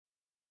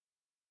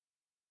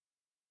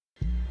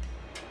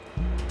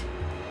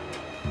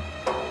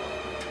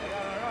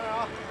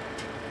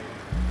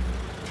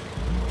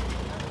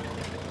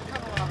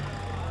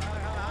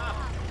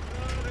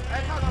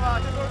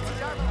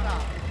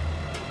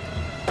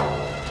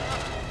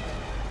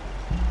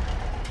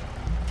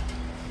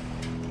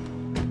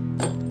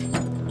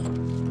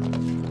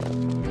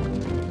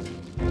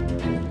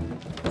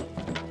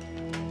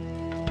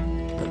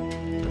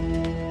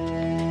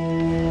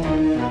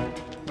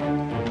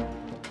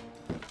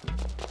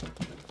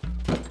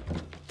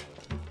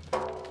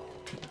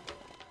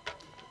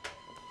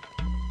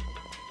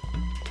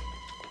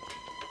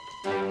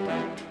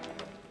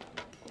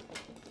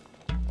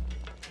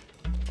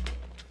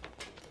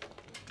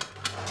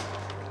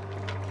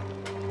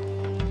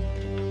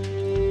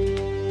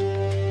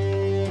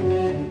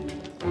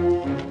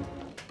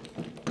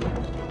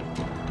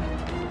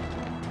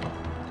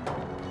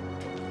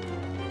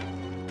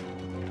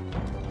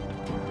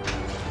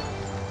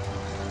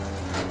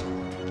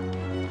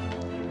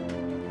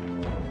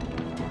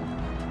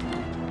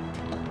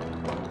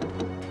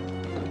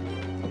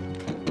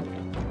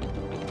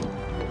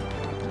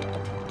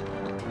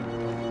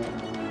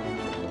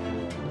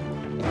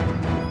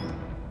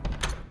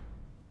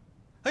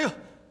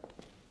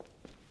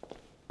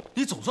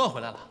总算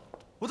回来了，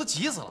我都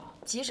急死了。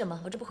急什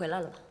么？我这不回来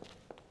了吗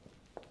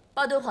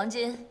？8吨黄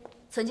金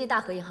存进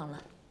大和银行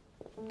了。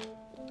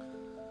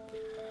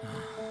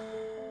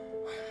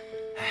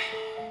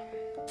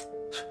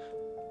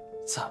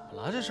怎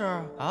么了这是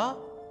啊？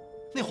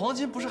那黄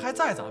金不是还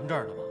在咱们这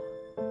儿呢吗？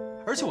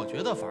而且我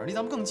觉得反而离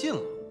咱们更近了。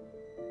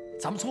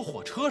咱们从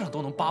火车上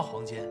都能扒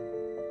黄金，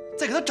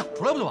再给它整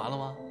出来不就完了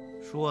吗？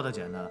说的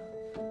简单，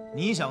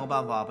你想个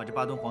办法把这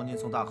8吨黄金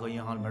从大和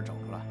银行里面整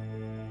出来。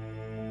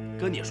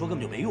跟你说根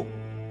本就没用。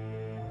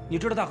你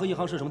知道大和银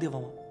行是什么地方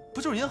吗？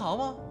不就是银行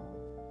吗？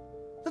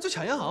那就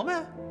抢银行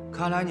呗。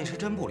看来你是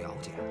真不了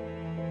解。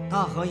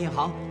大和银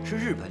行是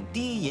日本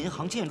第一银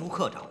行建筑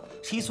科长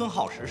西村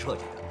浩实设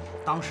计的。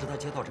当时他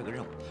接到这个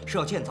任务，是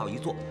要建造一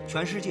座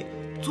全世界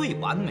最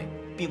完美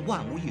并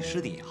万无一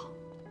失的银行。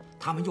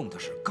他们用的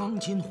是钢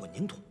筋混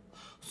凝土，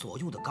所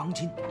用的钢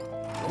筋有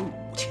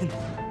5000吨，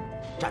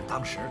占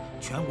当时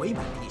全伪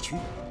满地区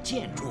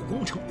建筑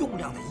工程用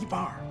量的1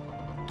半，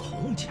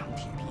铜墙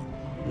铁壁，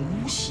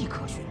无隙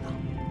可寻呐。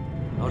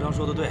老张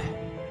说的对，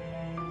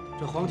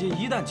这黄金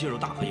一旦进入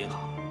大和银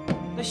行，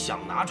那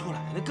想拿出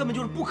来，那根本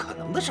就是不可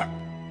能的事儿。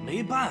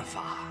没办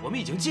法，我们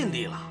已经尽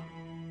力了。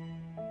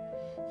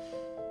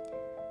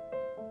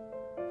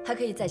还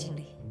可以再尽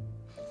力。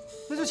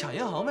那就抢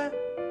银行呗。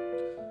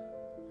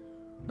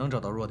能找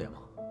到弱点吗？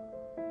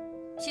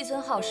西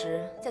村浩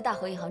实在大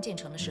和银行建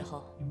成的时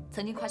候，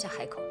曾经夸下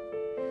海口，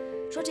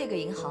说这个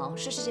银行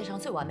是世界上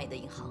最完美的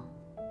银行，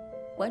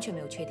完全没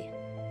有缺点。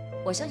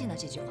我相信他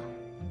这句话。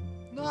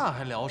那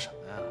还聊什么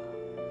呀？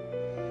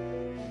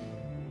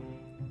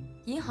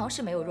银行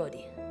是没有弱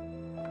点，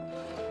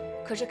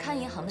可是看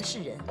银行的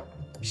是人，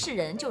是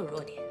人就有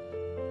弱点。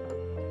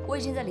我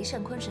已经在黎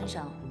善坤身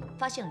上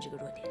发现了这个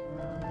弱点。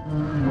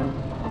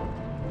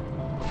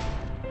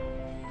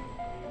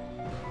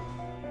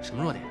什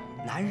么弱点？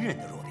男人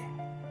的弱点。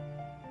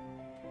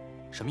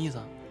什么意思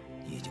啊？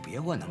你就别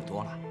问那么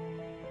多了。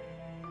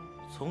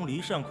从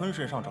黎善坤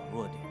身上找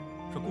弱点，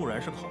这固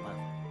然是个好办法，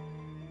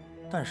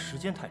但时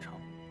间太长，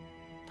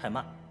太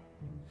慢。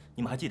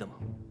你们还记得吗？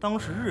当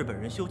时日本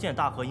人修建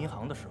大和银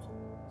行的时候，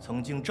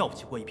曾经召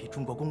集过一批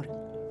中国工人。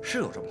是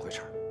有这么回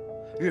事儿。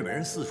日本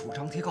人四处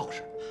张贴告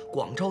示，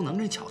广招能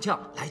人巧匠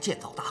来建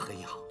造大和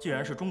银行。既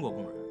然是中国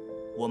工人，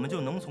我们就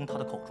能从他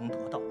的口中得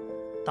到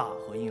大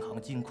和银行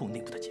金库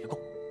内部的结构。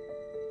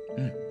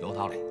有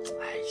道理。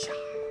哎呀，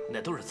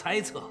那都是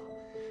猜测，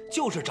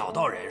就是找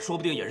到人，说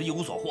不定也是一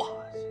无所获。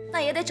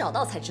那也得找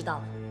到才知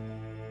道。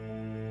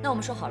那我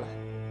们说好了，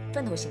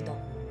分头行动。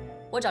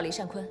我找黎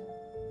善坤，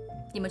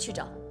你们去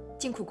找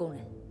金库工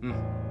人。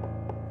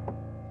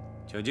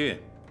请进。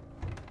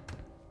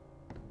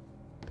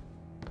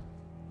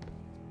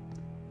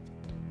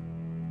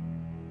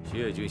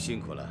谢军辛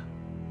苦了。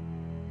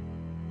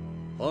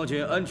黄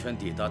金安全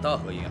抵达大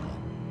和银行，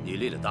你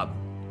立了大功。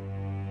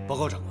报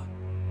告长官，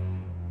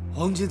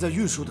黄金在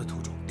运输的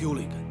途中丢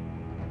了一根。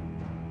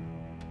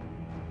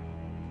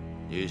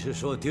你是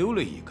说丢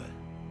了一根？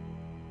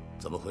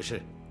怎么回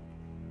事？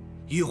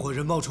一伙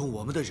人冒充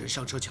我们的人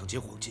上车抢劫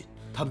黄金，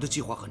他们的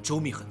计划很周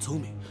密，很聪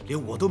明，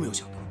连我都没有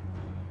想到。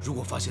如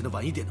果发现的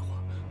晚一点的话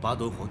，8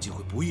吨黄金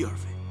会不翼而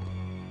飞。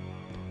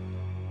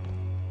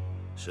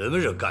什么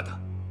人干的？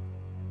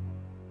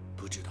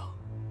不知道，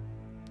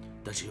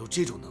但是有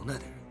这种能耐的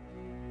人，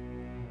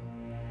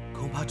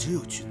恐怕只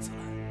有君子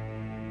兰。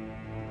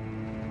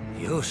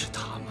又是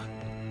他们！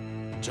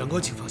长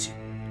官，请放心，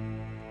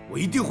我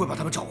一定会把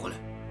他们找回来。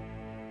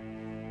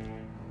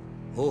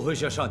我会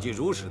向上级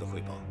如实的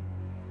汇报，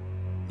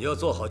你要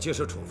做好接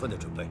受处分的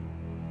准备。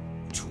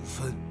处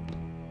分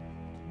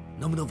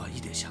能不能晚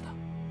一点下达？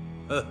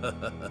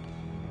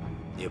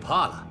你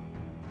怕了？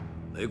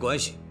没关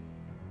系，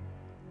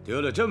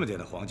丢了这么点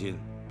的黄金，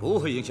不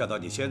会影响到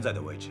你现在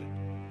的位置。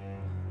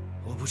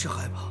我不是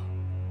害怕，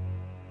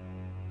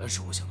而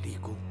是我想立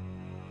功。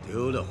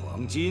丢了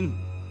黄金，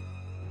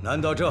难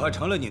道这还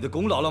成了你的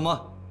功劳了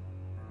吗？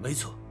没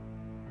错。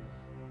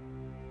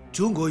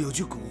中国有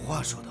句古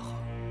话说得好：“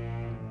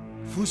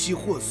夫兮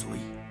祸所倚，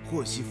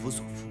祸兮福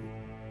所伏。”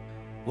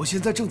我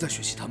现在正在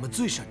学习他们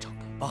最擅长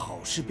的，把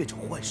好事变成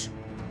坏事，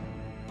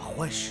把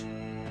坏事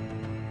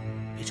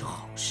变成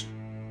好事。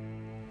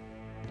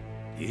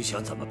你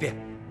想怎么变？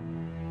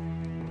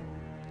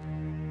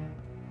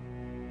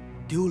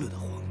丢了的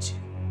黄金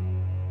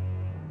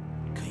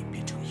可以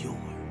变成诱饵。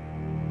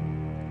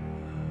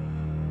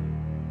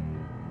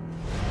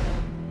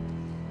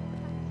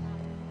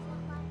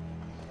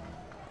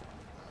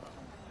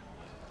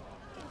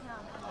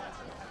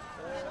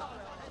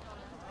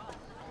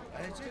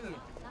哎，这个，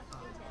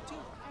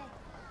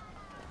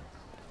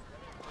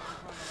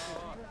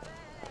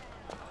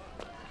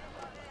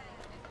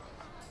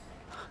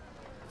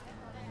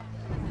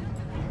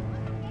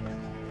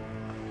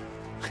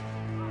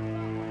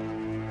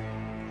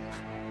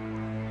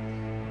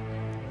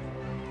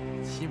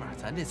起码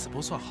咱这次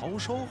不算毫无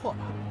收获吧？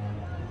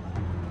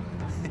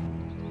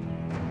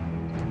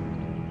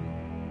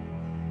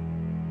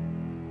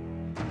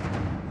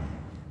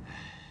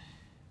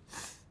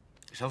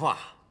神父啊，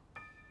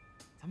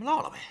咱们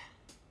唠唠呗。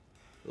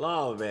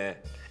唠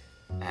呗，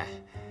哎，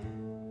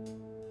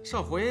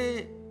上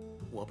回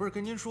我不是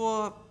跟您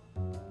说，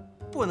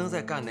不能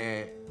再干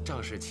那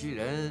仗势欺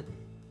人、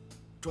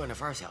赚着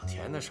法想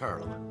钱的事儿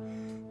了吗？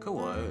可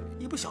我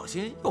一不小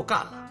心又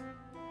干了。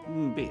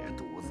别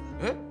犊子！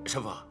哎，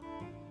神父，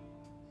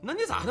那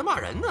你咋还得骂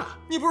人呢？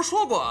你不是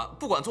说过，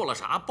不管做了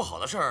啥不好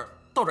的事儿，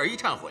到这儿一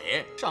忏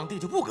悔，上帝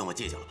就不跟我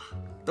计较了吗？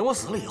等我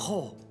死了以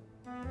后，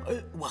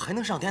我还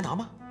能上天堂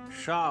吗？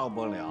上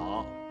不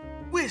了。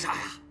为啥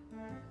呀？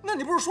那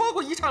你不是说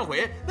过一忏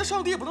悔，那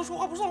上帝也不能说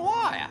话不算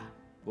话呀？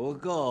不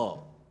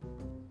够。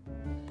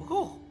不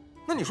够？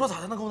那你说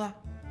咋才能够呢？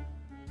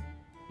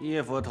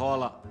衣服脱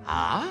了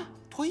啊？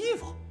脱衣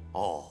服？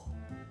哦，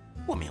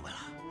我明白了。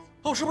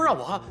哦，是不是让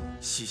我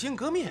洗心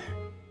革面，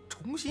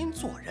重新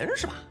做人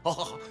是吧？哦，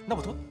好，那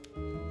我脱。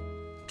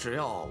只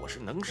要我是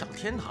能上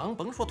天堂，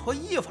甭说脱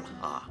衣服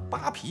了啊，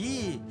扒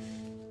皮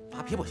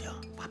不行，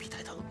扒皮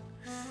太疼。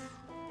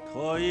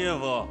脱衣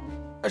服。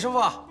哎，神父，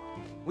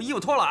我衣服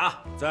脱了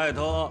啊。再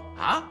脱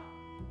啊？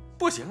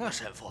不行啊，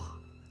神父，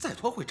再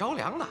脱会着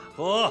凉的。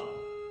脱。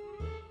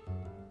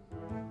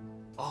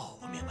哦，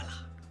我明白了，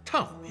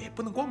忏悔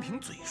不能光凭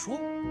嘴说，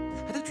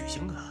还得举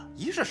行个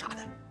仪式啥的。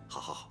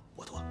好，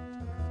我脱。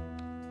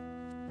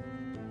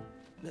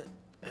那，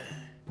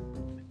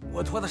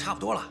我脱的差不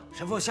多了，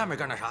神父下面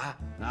干点啥呀？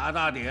拿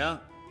大鼎。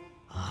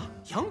啊，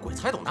洋鬼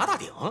才懂拿大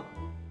鼎，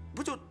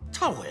不就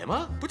忏悔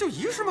吗？不就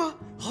仪式吗？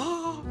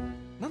好，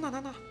拿，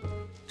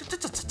这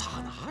咋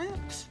拿呀？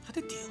还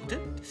得顶着。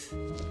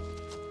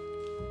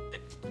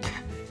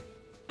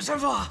神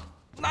父，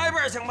拿一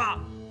半行吗？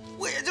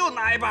我也就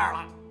拿一半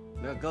了。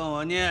那跟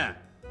我念。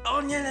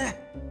哦，念。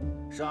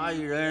杀一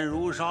人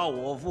如杀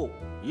我父，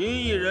淫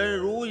一人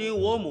如淫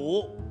我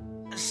母。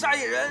杀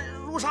一人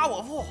如杀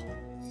我父，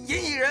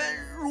淫一人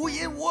如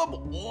淫我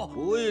母。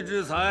不义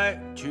之财，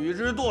取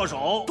之剁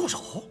手。剁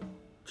手。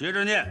接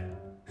着念。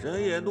神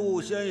也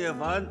度，仙也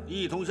烦，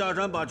一同下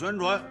山把拳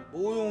传。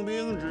不用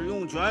兵，只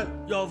用拳。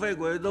要废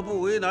鬼子不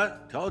为难，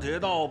挑铁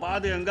道，拔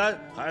电杆。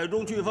海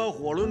中去翻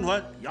火轮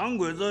船，洋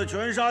鬼子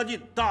全杀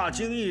尽。大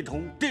清一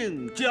统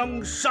定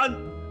江山。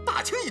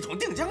大清一统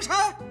定江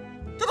山，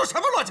这都什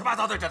么乱七八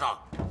糟的？这都。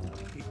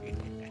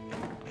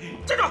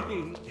站住！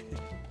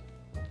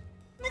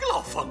你个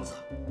老疯子，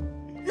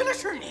原来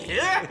是你！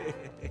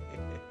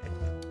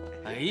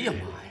哎呀妈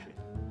呀，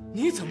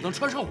你怎么能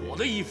穿上我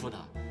的衣服呢？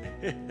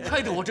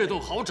害得我这顿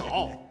好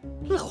找。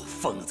老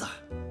疯子，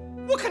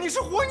我看你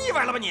是活腻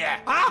歪了吧你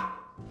啊！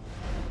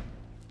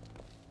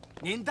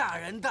您大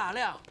人大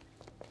量，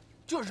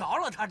就饶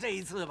了他这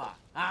一次吧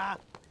啊！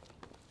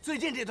最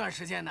近这段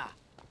时间呢，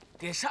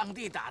给上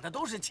帝打的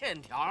都是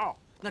欠条，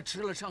那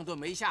吃了上顿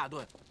没下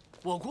顿，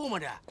我估摸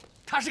着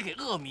他是给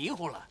饿迷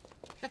糊了。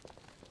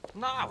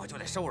那我就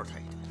得收拾他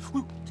一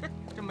顿。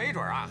这没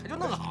准啊，还就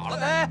弄好了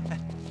呢。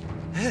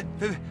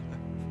别，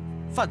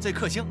犯罪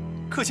克星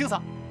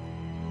桑。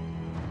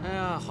哎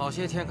呀，好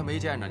些天可没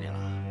见着你了。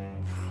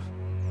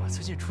我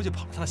最近出去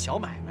跑了趟小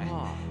买卖。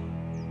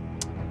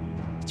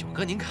九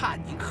哥，您看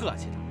您客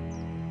气的，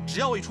只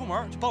要我一出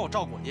门就帮我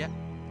照顾我爹。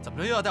怎么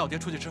着又要带我爹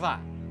出去吃饭？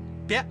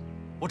别，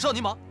我知道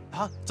您忙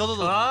啊，走。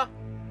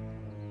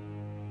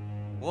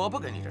我不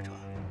跟你这扯，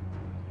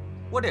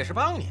我这是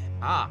帮你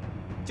啊。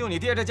就你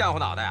爹这浆糊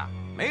脑袋啊，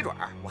没准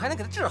我还能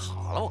给他治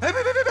好了。哎，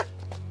别！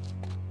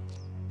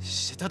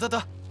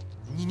得，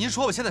您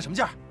说我现在什么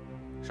价？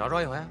少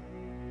说一回啊。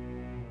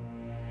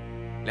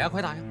2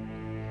块大洋。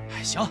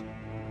哎，行，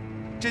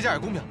这价也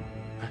公平。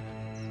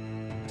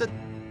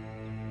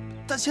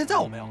但现在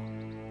我没有，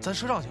咱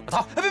赊账去吧。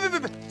走！哎，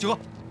别，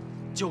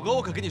九哥，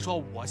我可跟你说，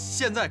我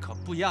现在可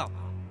不一样了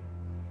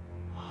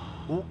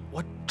啊。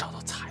我找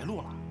到财路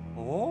了。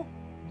哦，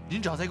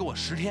您只要再给我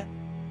10天，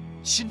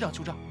新账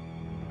旧账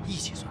一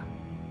起算，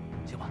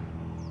行吗？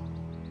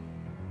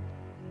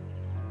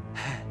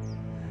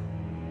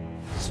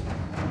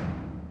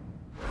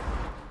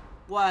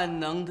万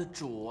能的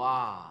主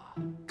啊，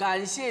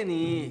感谢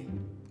你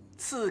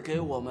赐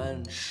给我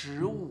们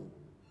食物，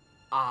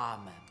阿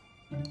门。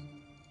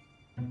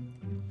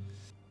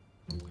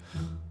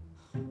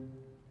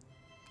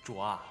主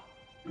啊，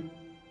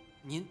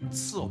您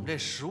赐我们这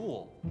食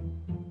物，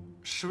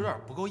是不是有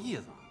点不够意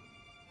思啊？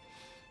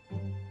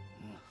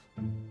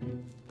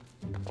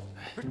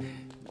不是，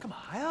干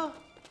嘛呀？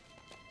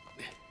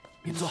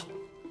您坐。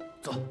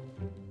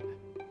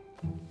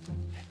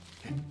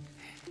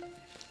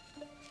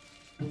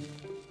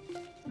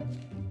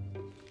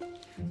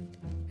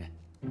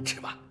吃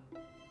吧。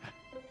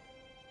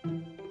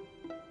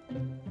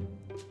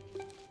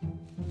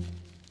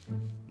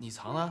你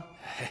藏呢？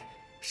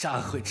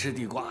上回吃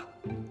地瓜，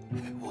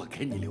我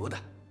给你留的。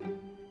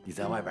你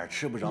在外边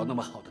吃不着那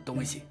么好的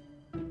东西，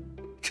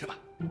吃吧。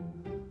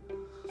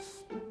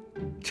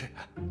吃。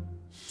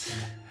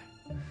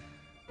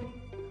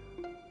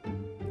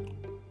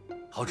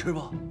好吃不？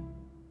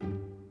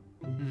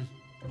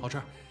好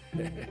吃。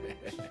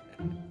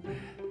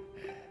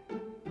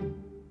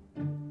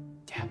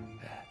爹，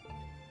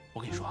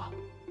我跟你说啊，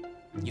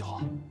以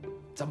后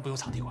咱们不用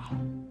藏地瓜了，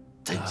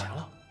咱有钱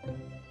了。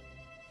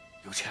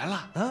有钱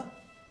了？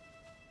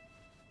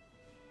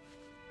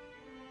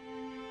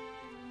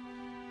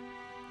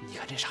你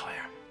看这啥玩意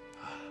儿？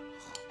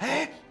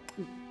哎，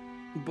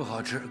不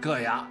好吃，硌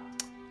牙。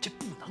这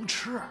不能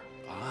吃啊！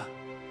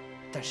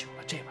但是有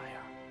了这玩意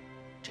儿，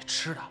这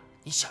吃的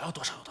你想要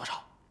多少有多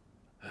少。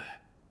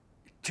哎，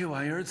这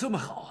玩意儿这么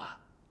好啊？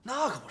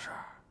那可不是，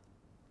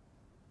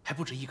还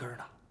不止1根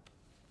呢。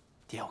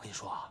爹，我跟你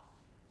说啊，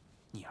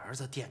你儿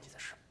子惦记的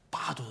是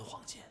8吨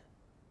黄金。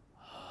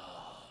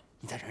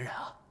你再忍忍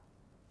啊，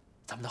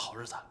咱们的好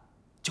日子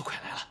就快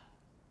来了。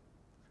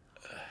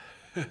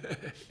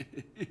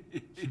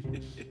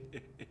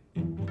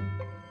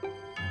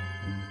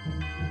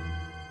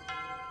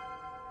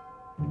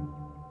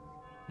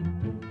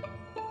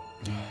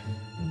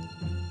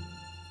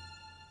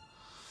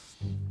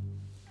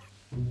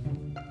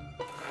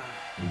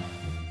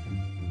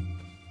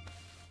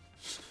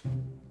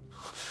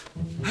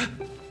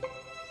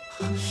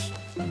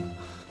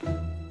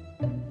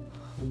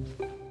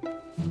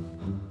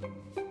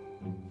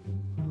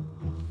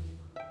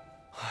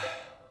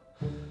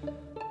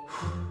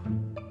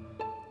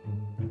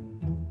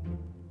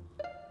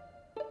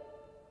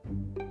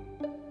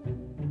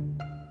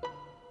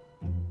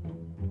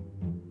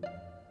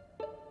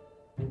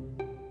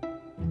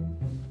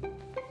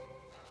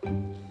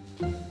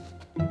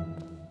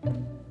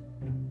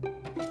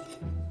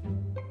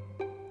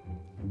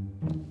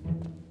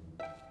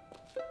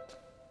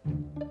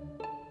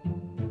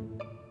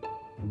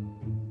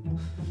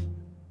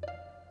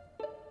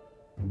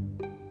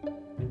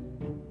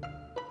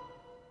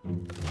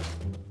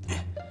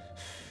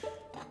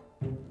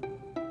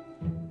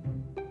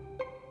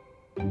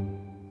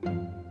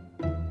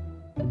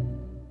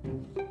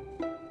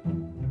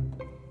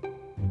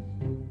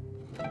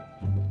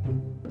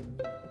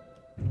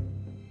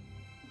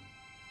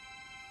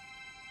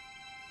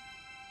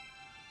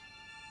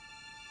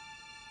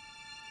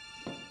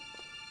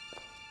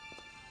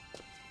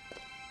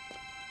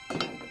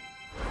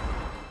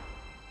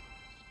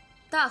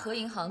大和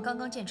银行刚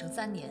刚建成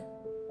3年，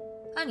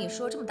按理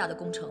说这么大的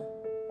工程，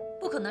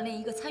不可能连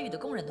一个参与的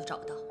工人都找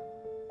不到。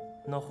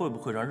那会不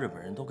会让日本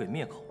人都给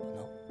灭口了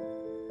呢？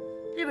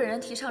日本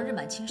人提倡日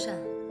满亲善，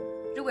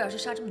如果要是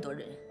杀这么多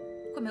人，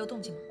会没有动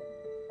静吗？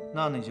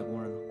那那些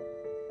工人呢？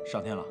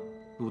上天了，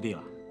入地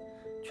了，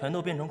全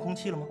都变成空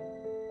气了吗？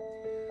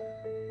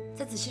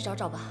再仔细找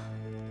找吧，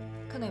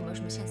看看有没有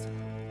什么线索。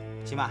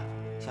新曼，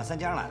小三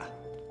江来了。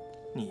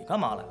你干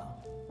嘛来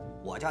了？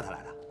我叫他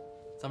来的。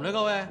怎么着，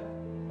各位？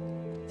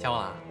想我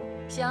了？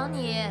想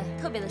你，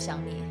特别的想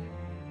你。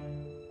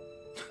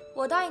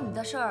我答应你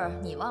的事儿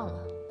你忘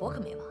了，我可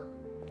没忘。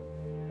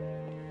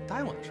答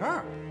应我的事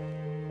儿？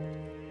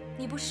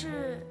你不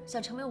是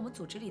想成为我们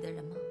组织里的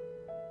人吗？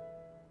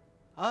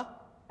啊？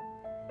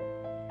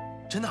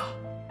真的？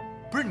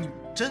不是你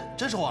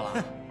真说我了？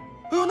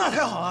哎呦，那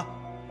太好了！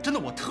真的，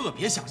我特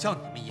别想像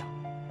你们一样，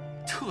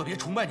特别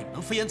崇拜你们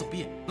能飞檐走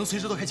壁，能随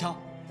时都开枪。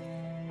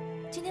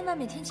今天外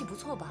面天气不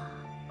错吧？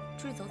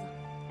出去走走。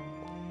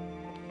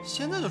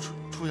现在就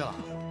出去了？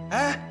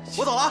哎，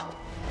我走了。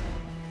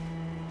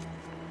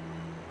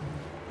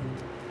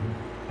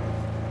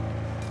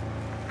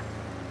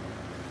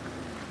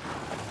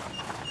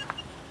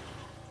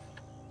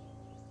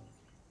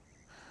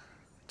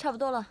差不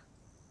多了，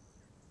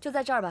就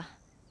在这儿吧。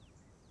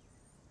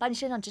把你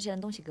身上值钱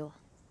的东西给我。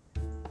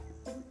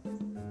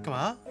干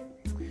嘛？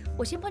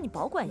我先帮你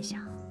保管一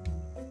下。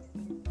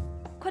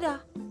快点儿。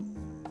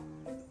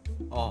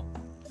哦。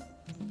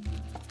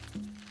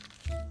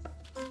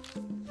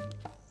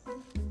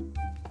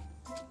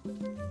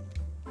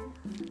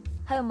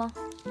还有吗？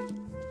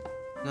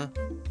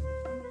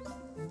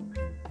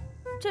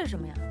这是什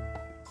么呀？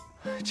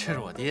这是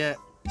我爹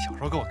小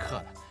时候给我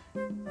刻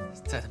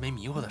的，在他没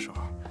迷糊的时候。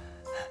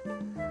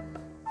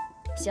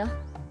行，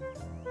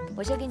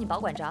我先给你保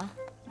管着啊。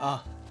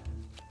啊。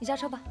你下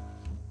车吧。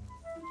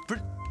不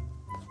是，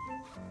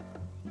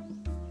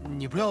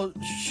你不是要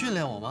训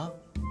练我吗？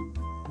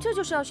这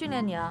就是要训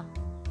练你啊！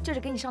这是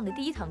给你上的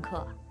第1堂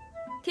课，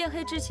天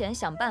黑之前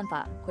想办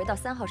法回到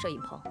3号摄影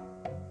棚，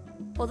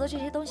否则这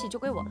些东西就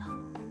归我了。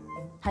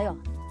还有，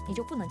你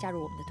就不能加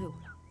入我们的队伍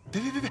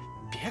了。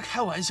别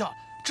开玩笑，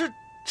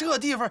这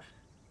地方，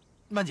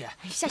曼姐，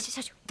下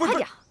去，不是快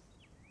点，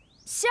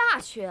下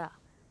去。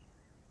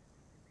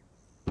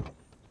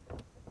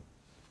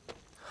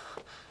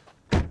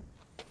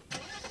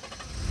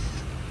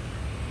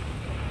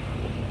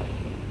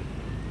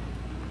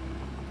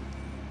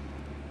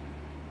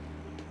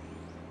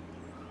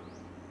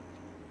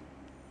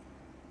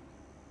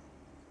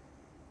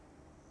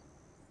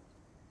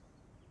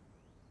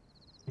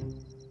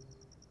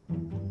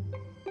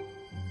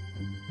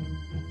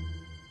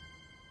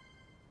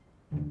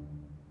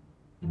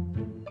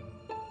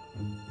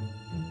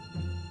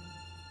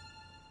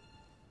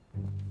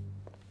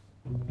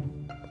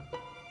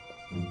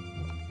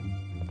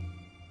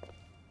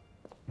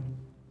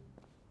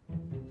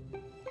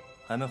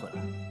还没回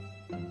来？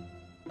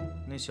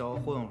那小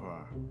混混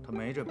他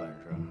没这本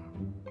事。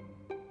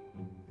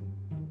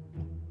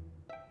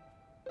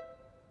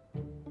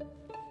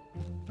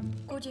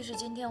估计是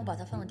今天我把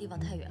它放的地方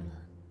太远了。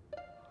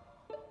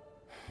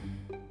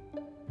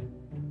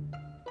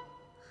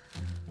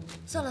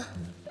算了，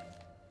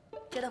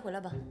接他回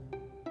来吧。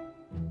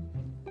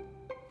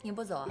你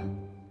不走啊？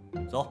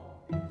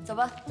走。走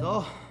吧。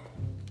走。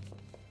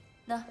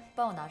那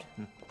帮我拿着。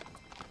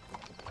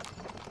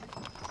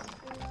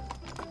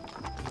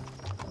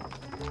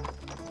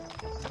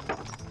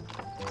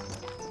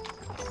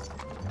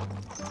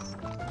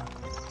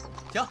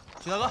行，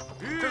徐大哥，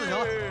这就行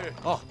了。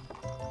哦，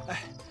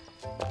哎，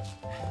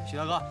徐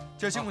大哥，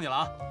今儿辛苦你了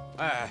啊！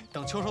哎，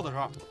等秋收的时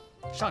候，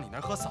上你那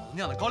儿喝嫂子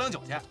酿的高粱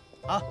酒去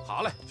啊！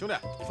好嘞，兄弟，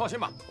你放心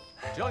吧，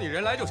只要你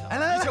人来就行，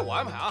来，一切我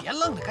安排啊！别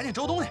愣着，赶紧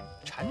收东西，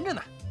沉着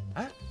呢。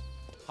哎，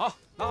好，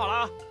拿好了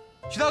啊！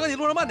徐大哥，你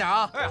路上慢点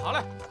啊！哎，好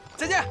嘞，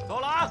再见，走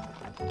了啊！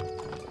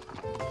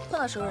碰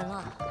到熟人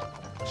了？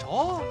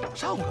熟，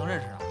上午刚认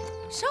识的。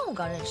上午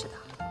刚认识的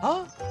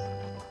啊？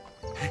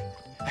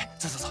哎，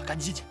走，赶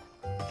紧进去，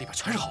里边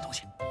全是好东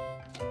西。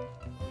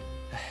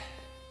哎，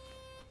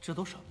这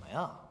都什么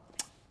呀？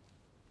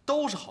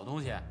都是好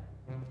东西。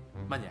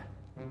曼姐，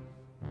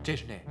这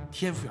是那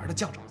天福园的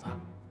酱肘子，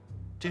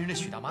这是那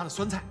许大妈的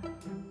酸菜。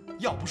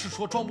要不是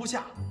说装不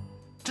下，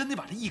真得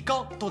把这一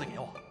缸都得给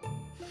我。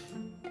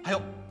还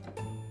有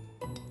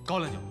高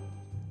粱酒，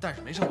但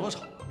是没剩多少，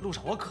路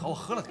上我渴，我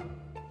喝了点，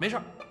没事。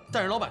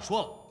但是老板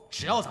说了，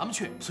只要咱们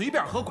去，随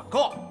便喝，管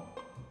够。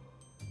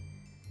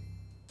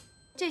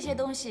这些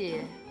东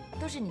西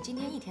都是你今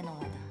天一天弄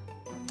来的。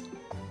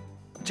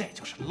这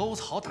就是搂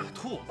草打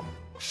兔子，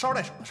捎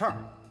带手的事儿。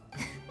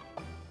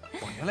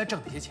我原来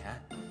挣那些钱，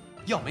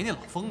要没那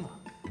老疯子，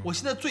我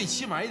现在最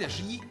起码也得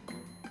是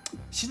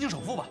新京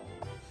首富吧，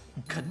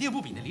肯定不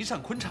比那黎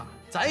善坤差。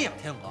咱养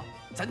天鹅，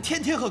咱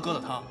天天喝疙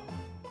瘩汤。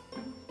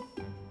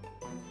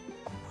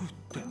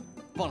对了，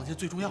忘了些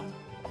最重要的。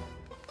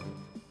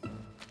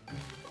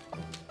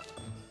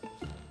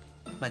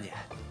曼姐，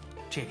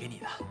这给你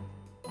的。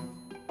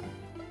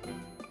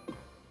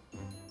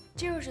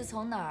这又是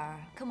从哪儿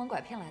坑蒙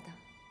拐骗来的？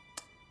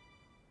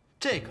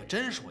这可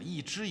真是我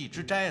一支一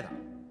支摘的。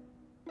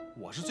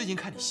我是最近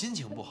看你心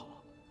情不好，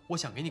我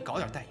想给你搞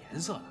点带颜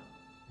色的，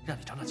让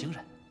你长长精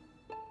神。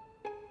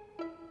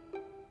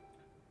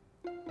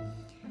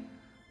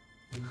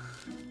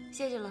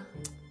谢谢了。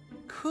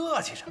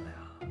客气什么呀？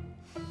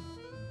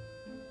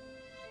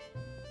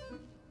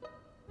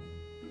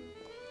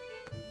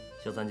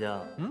小三江，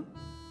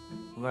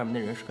外面那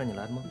人是跟你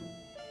来的吗？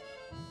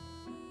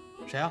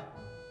谁啊？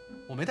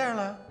我没带人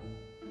来啊。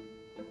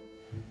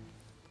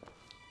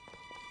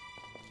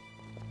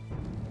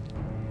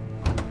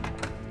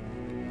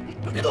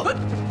别动！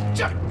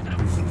这样，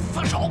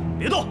放手！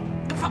别动！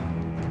放！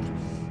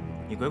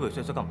你鬼鬼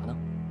祟祟干嘛呢？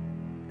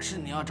是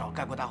你要找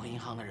盖过大和银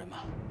行的人吗？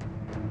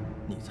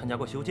你参加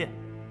过修建？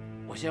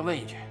我先问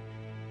一句，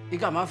你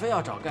干嘛非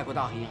要找盖过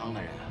大和银行的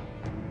人啊？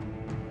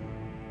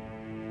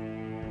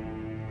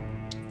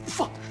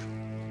放手！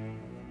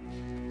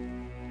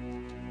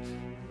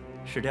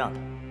是这样的，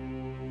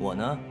我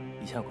呢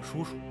以前有个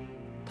叔叔，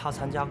他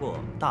参加过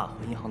大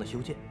和银行的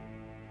修建，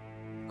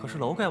可是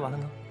楼盖完了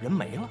呢，人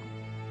没了。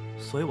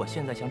所以我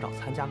现在想找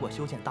参加过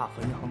修建大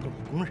和银行的老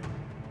工人，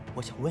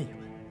我想问一问。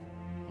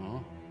哦，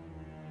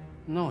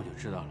那我就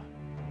知道了。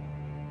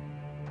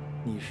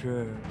你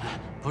是？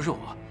不是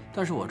我，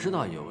但是我知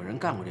道有个人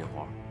干过这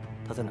活。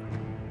他在哪儿？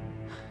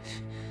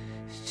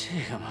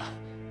这个嘛，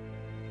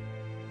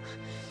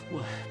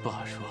我不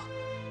好说。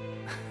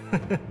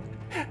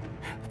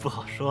不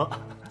好说。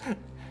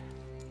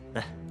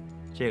来，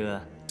这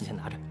个你先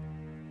拿着，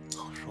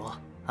好说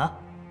啊。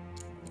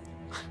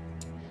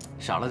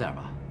少了点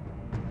吧。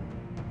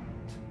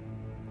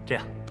这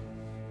样，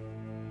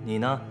你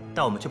呢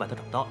带我们去把他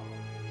找到，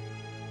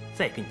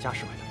再给你加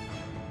10块钱。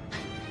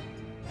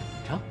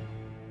成。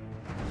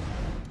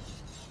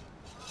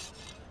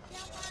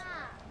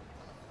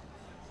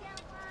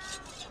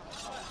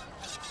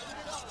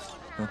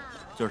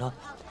就是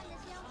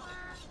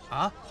他。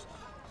啊？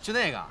就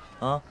那个？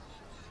啊？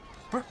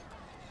不是，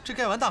这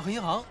盖完大和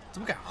银行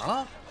怎么改行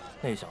了？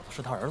那小子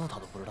是他儿子，他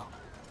都不知道。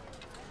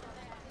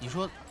你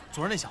说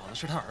昨儿那小子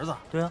是他儿子？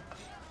对啊。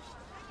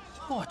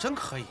哇，真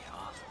可以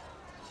啊！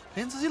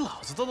连自己老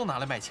子都能拿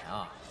来卖钱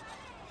啊！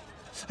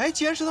哎，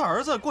既然是他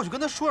儿子，过去跟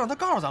他说，让他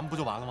告诉咱们不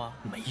就完了吗？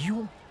没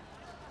用。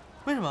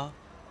为什么？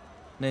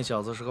那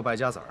小子是个败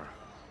家子儿，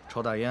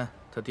抽大烟，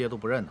他爹都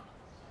不认他了。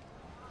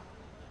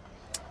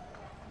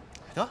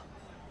得，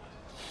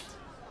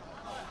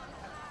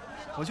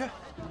我去。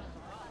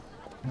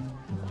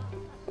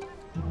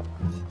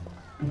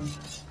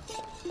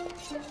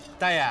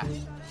大爷，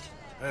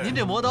您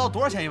这磨刀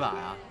多少钱一把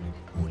呀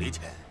？5厘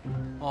钱。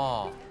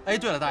哦，哎，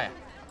对了，大爷，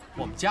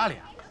我们家里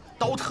啊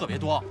刀特别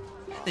多，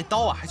那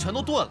刀啊还全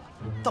都钝了，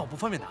但我不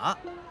方便拿，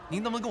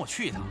您能不能跟我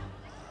去一趟？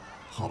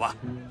好吧。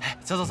哎，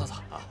走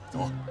啊，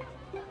走。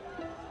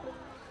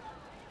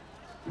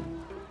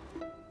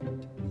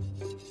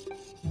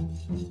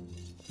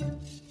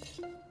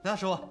那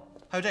师傅，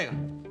还有这个。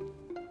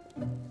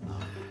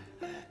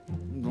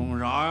弄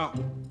啥呀？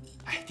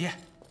哎，爹，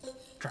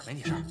这儿没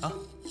你事儿啊，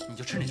你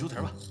就吃那猪蹄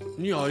吧。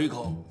你咬一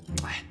口。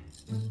哎，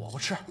我不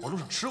吃，我路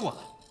上吃过了。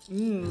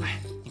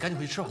哎，你赶紧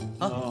回去吃吧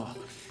啊。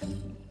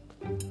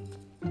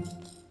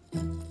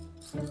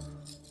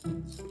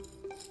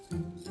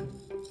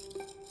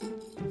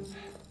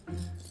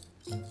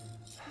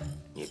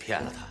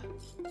骗了他，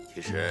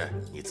其实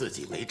你自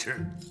己没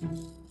吃。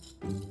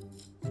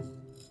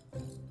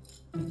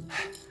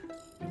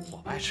我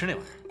不爱吃那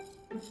玩意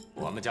儿。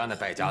我们家那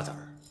败家子儿，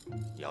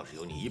要是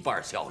有你一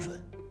半孝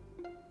顺，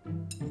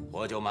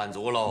我就满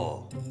足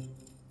喽。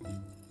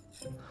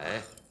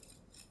哎，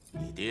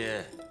你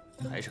爹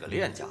还是个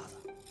练家子，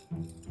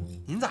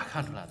您咋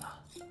看出来的？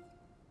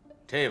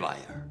这玩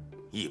意儿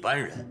一般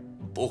人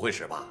不会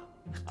使吧？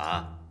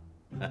啊？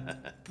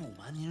不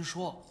瞒您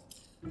说，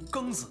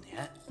庚子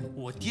年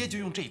我爹就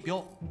用这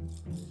镖，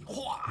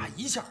哗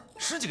一下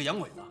10几个洋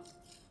鬼子。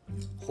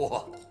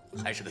嚯，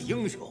还是个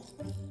英雄。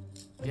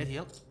别提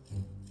了。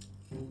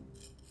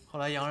后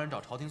来洋人找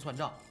朝廷算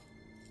账，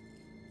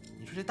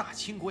你说这大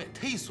清国也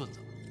忒孙子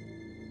了，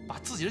把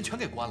自己人全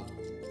给关了，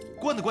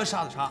关的关，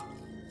杀的杀。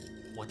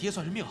我爹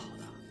算是命好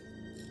的，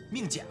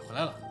命捡回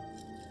来了，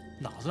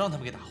脑子让他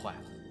们给打坏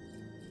了。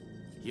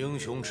英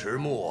雄迟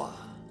暮啊！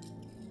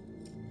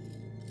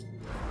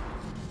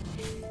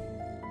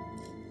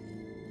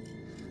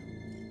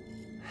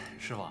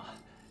师傅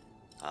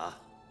啊，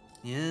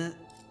您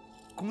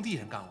工地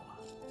上干过吧？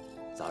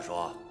咋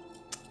说？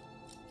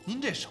您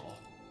这手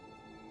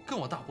跟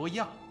我大伯一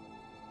样，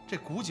这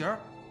骨节儿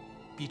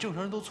比正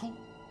常人都粗。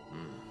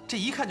这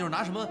一看就是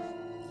拿什么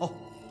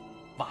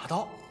瓦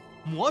刀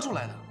磨出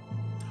来的。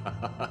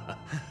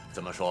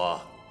这么说，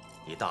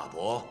你大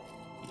伯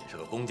也是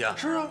个工匠？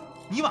是啊，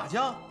泥瓦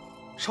匠，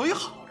手艺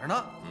好着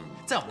呢。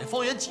在我们那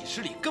方圆几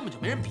十里根本就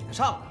没人比得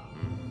上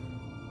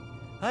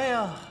他。哎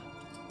呀，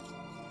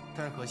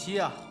但是可惜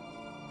啊。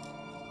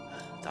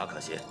咋可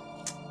惜？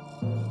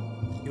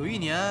有一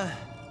年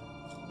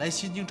来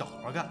新京找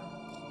活干，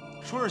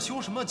说是修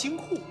什么金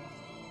库，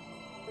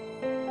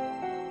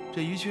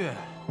这一去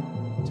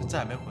就再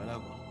也没回来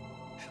过。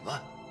什么？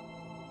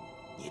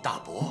你大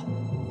伯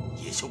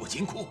也修过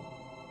金库？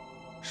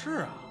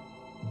是啊。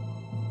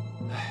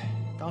哎，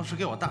当时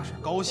给我大婶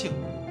高兴，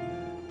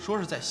说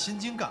是在新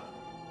京干，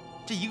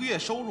这1个月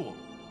收入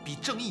比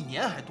挣1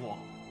年还多。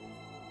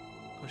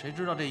可谁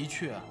知道这一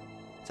去啊，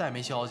再也没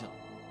消息了。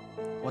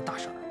我大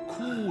婶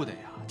哭的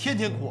呀，天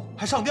天哭，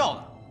还上吊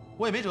呢。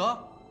我也没辙，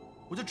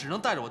我就只能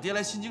带着我爹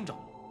来新京找，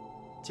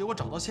结果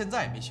找到现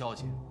在也没消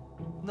息，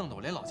弄得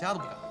我连老家都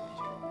不敢回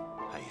去。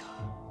哎呀，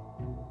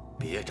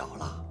别找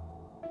了，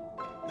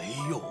没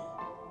用。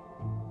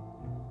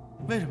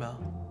为什么呀？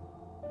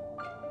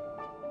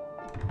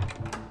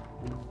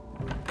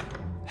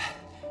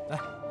来，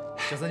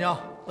小三江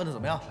问的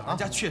怎么样？俺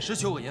家确实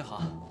修过银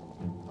行，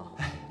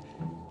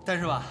但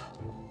是吧，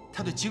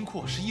他对金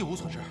库是一无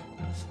所知。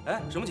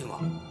哎，什么情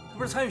况？他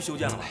不是参与修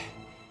建了吗？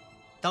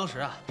当时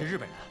啊，这日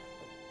本人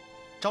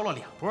招了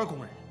2波工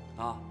人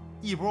啊，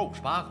一波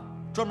58个，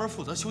专门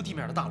负责修地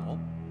面的大楼；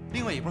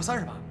另外一波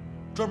38，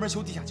专门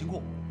修地下金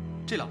库。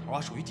这老头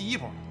啊，属于第1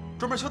波的，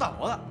专门修大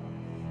楼的。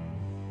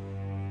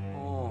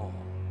哦，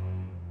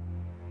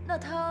那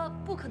他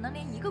不可能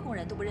连1个工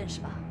人都不认识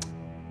吧？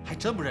还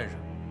真不认识。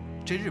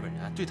这日本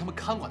人对他们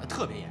看管的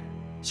特别严，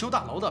修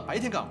大楼的白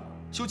天干活，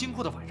修金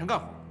库的晚上干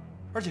活，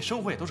而且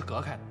生活也都是隔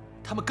开的，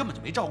他们根本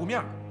就没照顾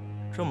面。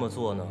这么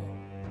做呢，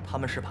他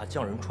们是怕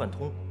匠人串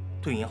通，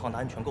对银行的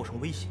安全构成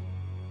威胁。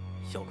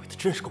小鬼子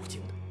真是够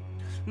精的。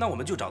那我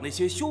们就找那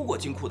些修过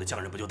金库的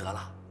匠人不就得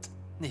了？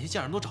那些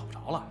匠人都找不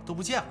着了，都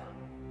不见了。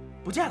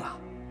不见了？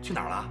去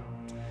哪儿了？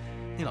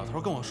那老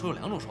头跟我说有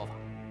2种说法，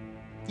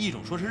一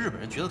种说是日本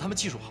人觉得他们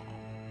技术好，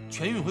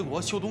全运回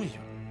国修东西去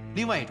了；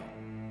另外一种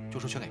就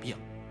说全给毙了。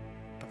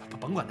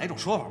甭管哪种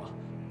说法吧，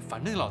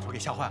反正那老头给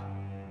吓坏了，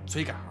所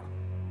以改行了。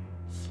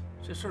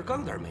这事儿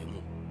刚点眉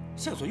目，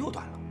线索又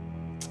断了。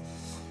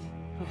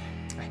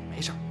哎，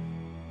没事儿。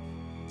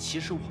其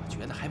实我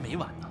觉得还没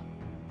完呢，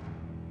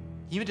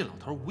因为这老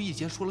头无意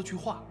间说了句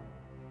话，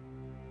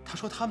他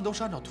说他们都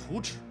是按照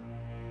图纸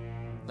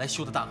来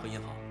修的大和银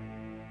行。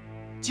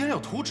既然有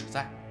图纸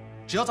在，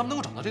只要咱们能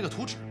够找到这个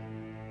图纸，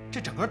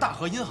这整个大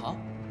和银行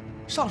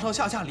上上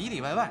下下里里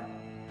外外，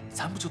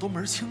咱不就都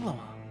门清了吗？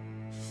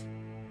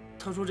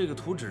他说这个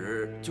图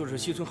纸就是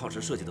西村浩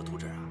实设计的图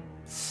纸啊。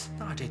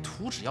那这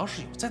图纸要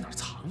是有，在哪儿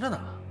藏着呢？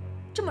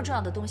这么重要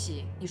的东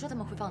西，你说他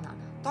们会放哪呢？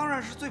当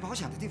然是最保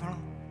险的地方了。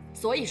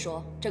所以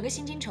说，整个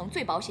新京城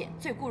最保险、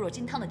最固若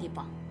金汤的地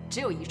方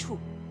只有一处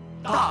——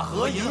大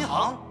和银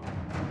行。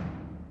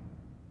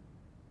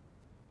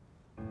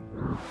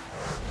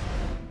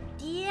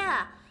爹，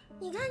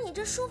你看你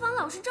这书房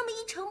老是这么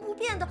一成不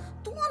变的，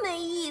多没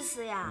意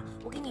思呀！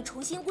我给你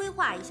重新规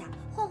划一下，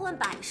换换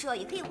摆设，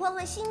也可以换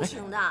换心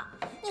情的。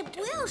你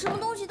不要什么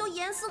东西都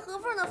严丝合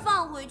缝的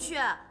放回去，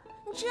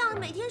你这样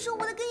每天生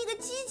活的跟一个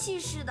机器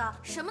似的，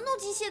什么都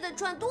机械的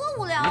转，多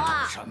无聊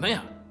啊！什么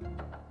呀？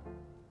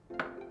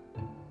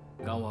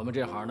干我们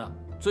这行的，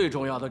最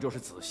重要的就是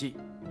仔细。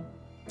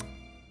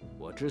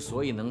我之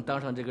所以能当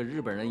上这个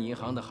日本人银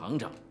行的行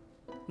长，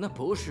那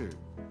不是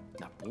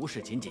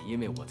仅仅因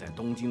为我在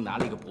东京拿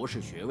了一个博士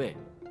学位，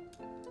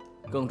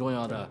更重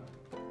要的，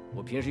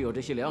我平时有这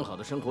些良好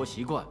的生活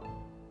习惯。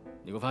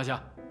你给我放下。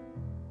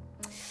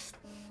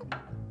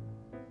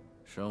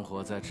生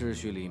活在秩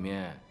序里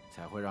面，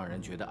才会让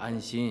人觉得安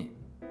心。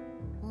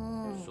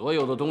所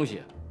有的东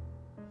西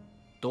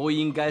都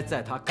应该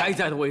在他该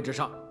在的位置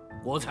上，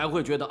我才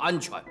会觉得安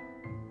全。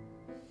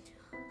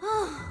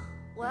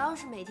我要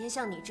是每天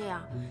像你这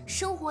样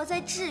生活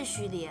在秩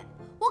序里，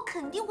我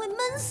肯定会闷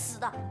死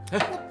的。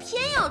我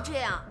偏要这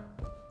样。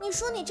你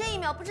说你这一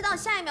秒不知道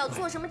下一秒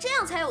做什么，这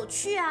样才有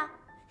趣啊！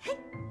嘿，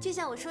就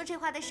像我说这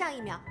话的上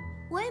一秒，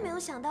我也没有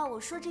想到我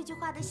说这句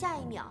话的下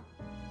一秒，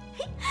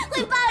嘿，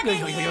会抱着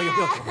你。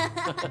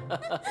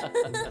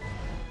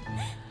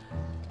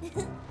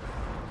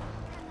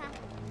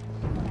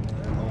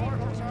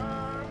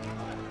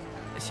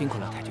辛苦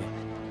了，太君，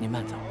您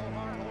慢走。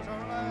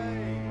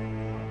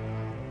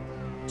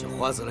叫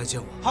花子来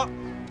见我。好。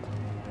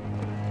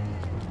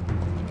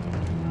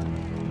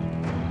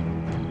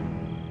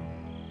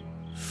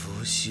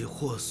福兮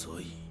祸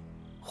所倚，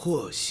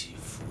祸兮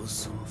福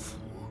所伏。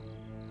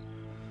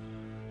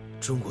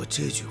中国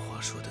这句话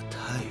说的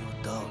太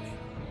有道理了。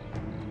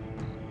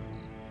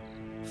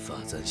发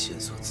簪线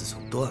索自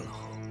从断了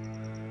后，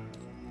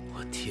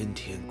我天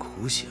天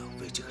苦想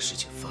为这个事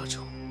情发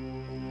愁。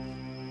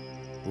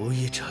无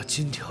意查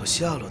金条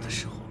下落的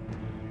时候，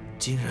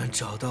竟然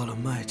找到了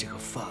卖这个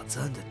发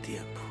簪的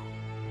店铺。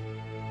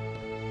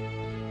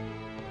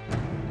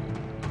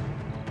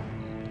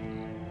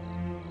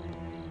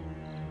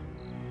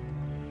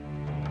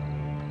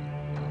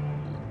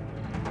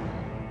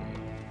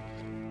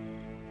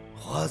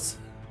花子，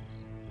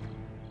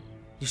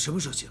你什么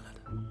时候进来的？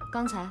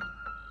刚才，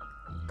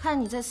看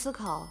你在思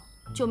考，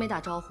就没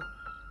打招呼。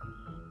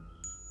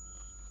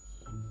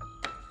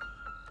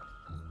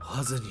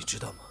花子，你知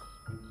道吗？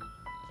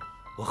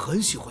我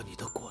很喜欢你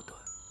的果断，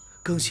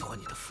更喜欢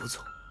你的服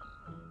从。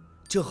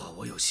正好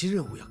我有新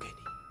任务要给你。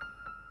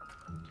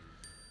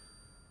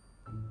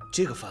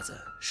这个发簪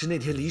是那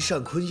天黎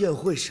善坤宴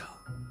会上，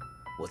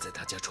我在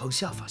他家窗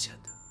下发现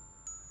的。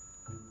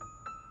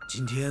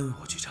今天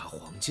我去查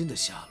黄金的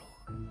下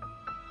落，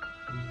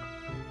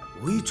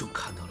无意中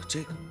看到了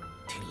这个。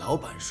听老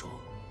板说，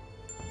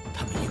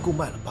他们一共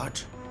卖了8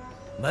只，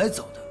买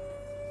走的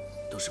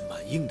都是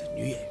满映的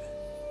女演员。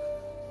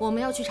我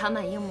们要去查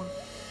满映吗？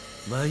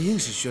满映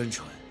是宣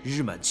传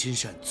日满亲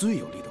善最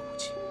有力的武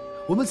器，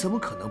我们怎么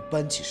可能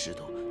搬起石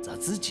头砸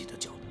自己的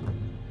脚呢？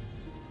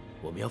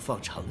我们要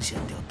放长线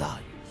钓大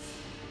鱼。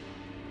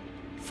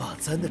发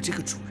簪的这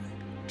个主人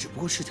只不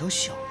过是条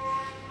小鱼，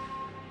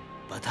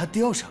把它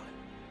钓上来，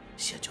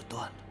线就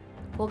断了。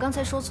我刚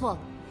才说错了，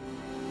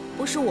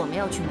不是我们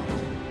要去满映，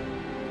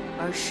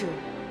而是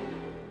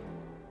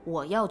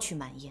我要去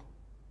满映。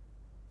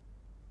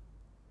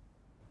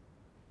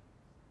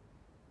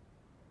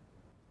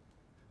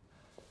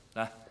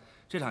来，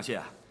这场戏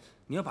啊，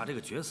你要把这个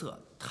角色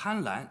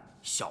贪婪、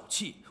小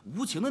气、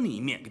无情的那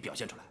一面给表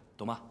现出来，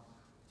懂吗？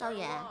导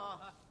演，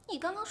你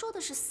刚刚说的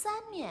是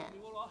3面，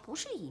不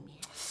是1面。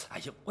哎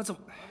呀，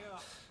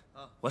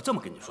我这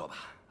么跟你说吧，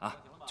啊，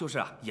就是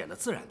啊，演的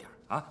自然点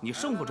啊，你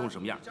生活中什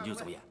么样你就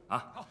怎么演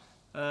啊。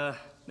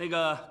那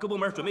个各部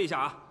门准备一下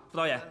啊，副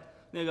导演，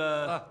那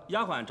个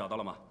丫鬟找到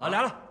了吗？啊，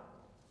来了，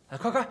哎，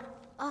快！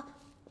啊，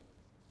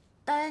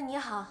导演你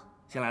好。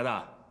新来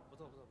的。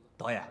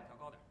导演。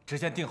之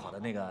前定好的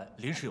那个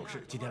临时有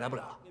事，今天来不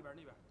了了。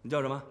你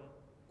叫什么？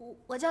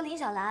我叫林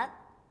小兰。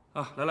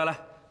啊，来，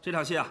这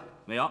场戏啊，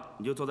美瑶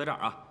你就坐在这儿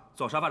啊，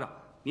坐沙发上。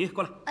你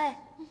过来。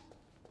哎。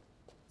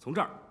从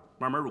这儿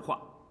慢慢入画，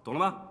懂了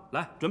吗？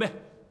来，准备，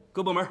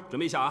各部门准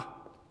备一下啊。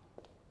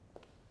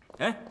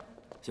哎，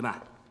辛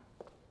曼，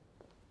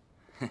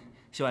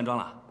卸完妆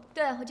了？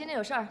对，我今天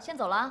有事儿，先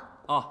走了啊。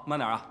哦，慢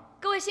点啊。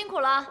各位辛苦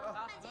了。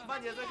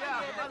曼姐再见，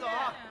慢走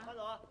啊。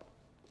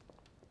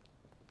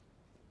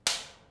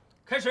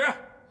开始。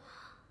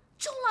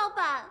钟老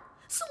板，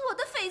送我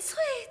的翡翠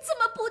怎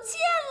么不见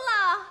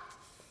了？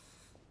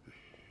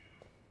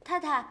太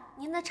太，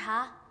您的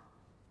茶。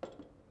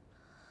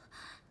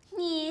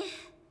你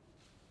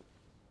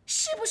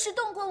是不是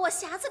动过我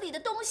匣子里的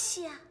东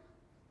西啊？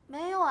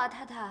没有啊，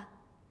太太。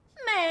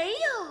没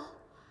有？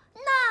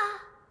那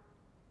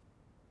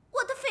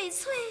我的翡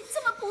翠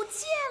怎么不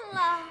见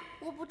了？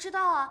我不知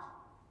道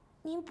啊。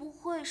您不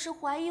会是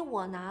怀疑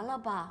我拿了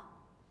吧？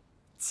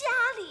家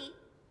里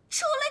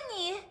除了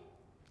你，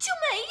就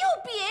没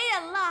有别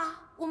人了。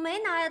我没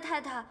拿呀，太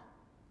太，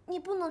你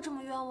不能这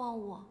么冤枉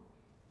我。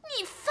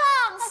你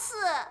放肆！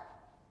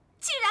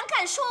竟然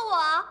敢说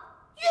我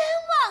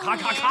冤枉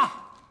你！咔！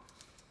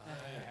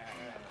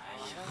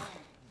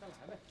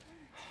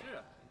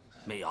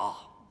美瑶，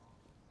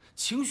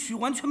情绪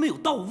完全没有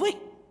到位，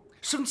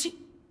生气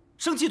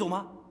懂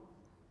吗？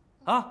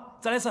啊，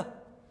再来一次。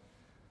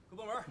各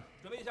部门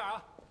准备一下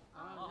啊！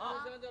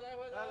好，现在就来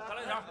回，再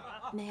来一条。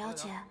美瑶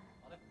姐。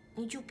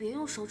你就别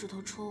用手指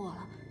头戳我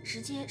了，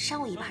直接扇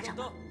我一巴掌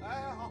吧。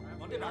哎，好，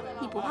往这边。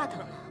你不怕疼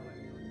吗？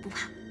不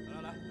怕。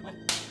来，准备，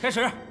开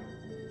始。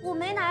我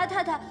没拿呀，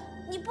太太，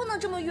你不能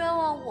这么冤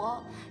枉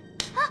我。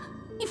啊！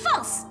你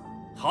放肆！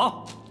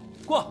好，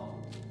过。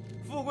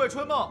富贵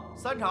春梦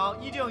3场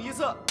1镜1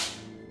次。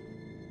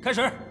开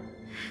始。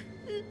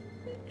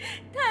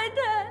太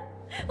太，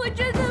我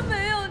真的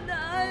没有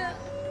拿呀！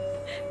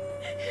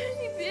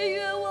你别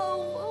冤枉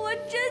我，我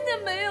真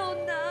的没有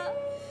拿。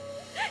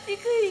你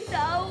可以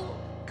打我，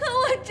可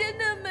我真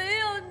的没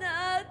有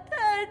拿，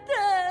太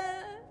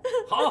太。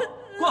好，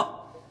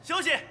过，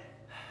休息。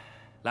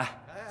来，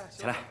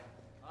起来。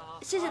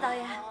谢谢导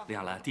演。李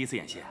亚兰第一次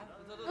演戏，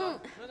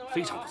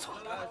非常不错，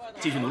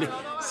继续努力。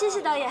谢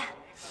谢导演。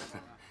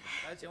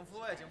来，请复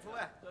位，请复位。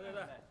对，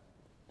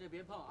这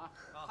别碰啊，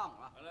烫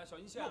啊！来，小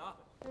心线啊。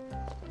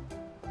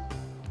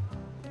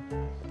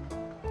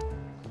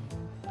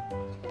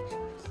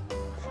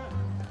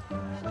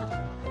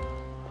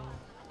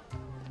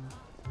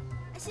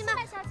辛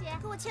曼小姐，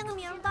给我签个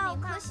名吧，我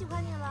可喜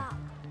欢你了。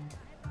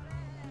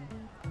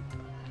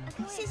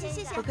谢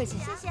谢，不客气，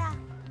谢谢啊。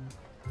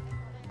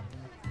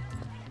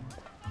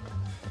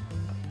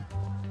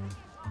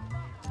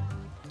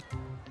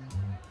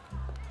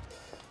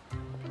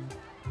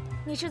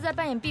你是在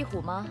扮演壁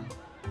虎吗？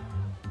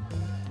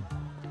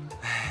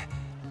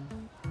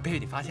被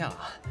你发现了。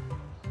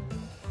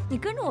你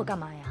跟着我干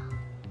嘛呀？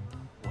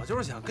我就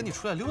是想跟你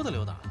出来溜达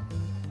溜达。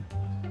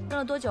跟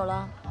了多久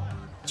了？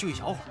就一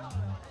小会儿。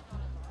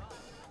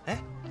哎，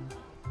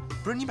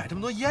不是你买这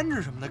么多胭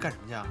脂什么的干什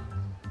么去啊？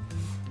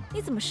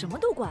你怎么什么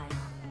都管呀？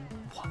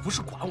我不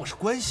是管，我是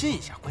关心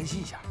一下，关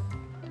心一下。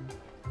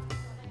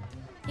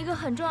一个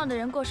很重要的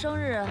人过生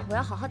日，我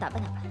要好好打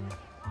扮打扮。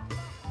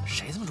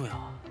谁这么重要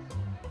啊？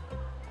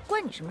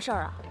关你什么事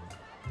儿啊？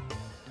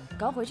赶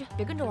快回去，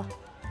别跟着我。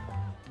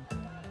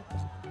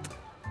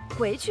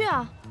回去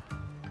啊！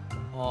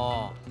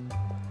哦。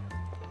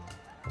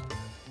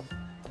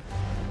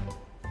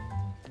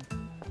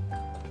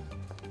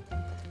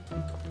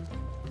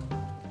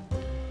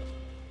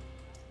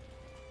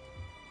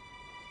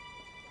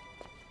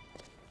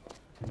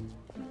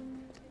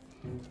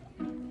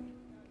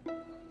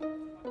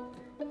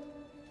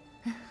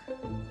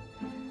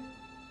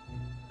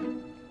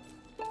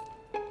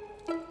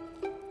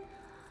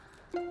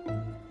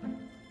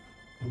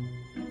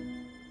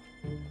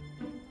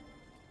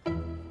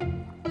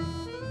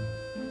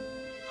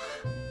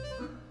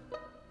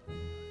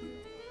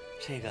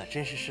这个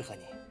真是适合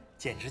你，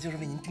简直就是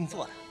为您定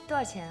做的。多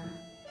少钱啊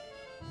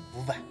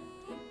？500。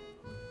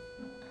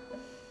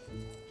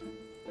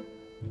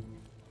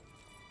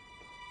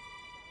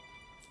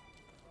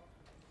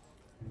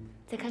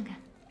再看看。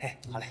哎，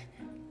好嘞。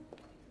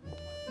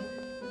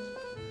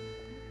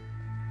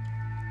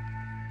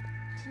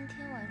今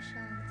天晚上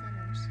在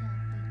楼下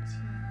会见。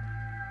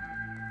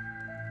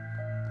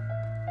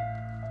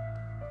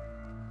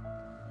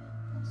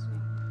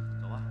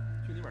走吧，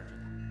去那边吃去。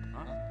啊，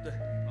对，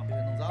别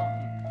弄脏了。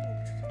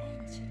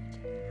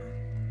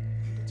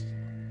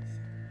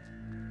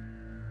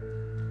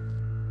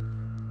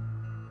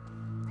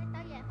哎，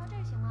导演放这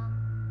儿行吗？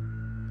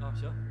啊，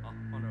行，好，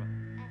放这儿吧。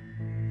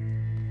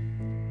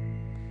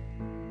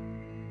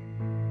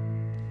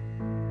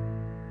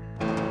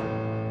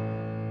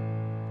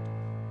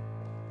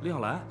李小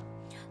兰，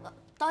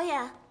导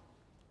演，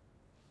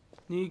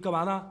你干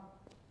嘛呢？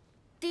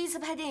第一次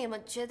拍电影嘛，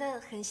觉得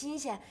很新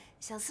鲜，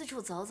想四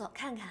处走走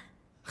看看。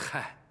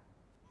嗨，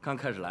刚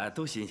开始来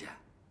都新鲜，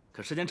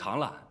可时间长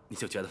了你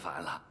就觉得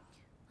烦了。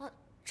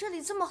这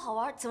里这么好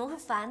玩，怎么会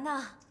烦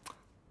呢？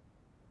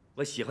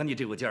我喜欢你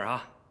这股劲儿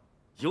啊，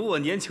有我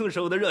年轻时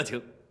候的热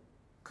情。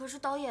可是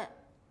导演，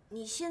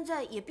你现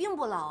在也并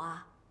不老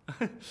啊。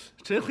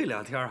真会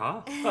聊天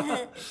啊！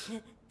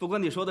不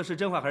管你说的是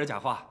真话还是假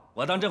话，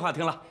我当真话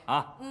听了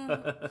啊。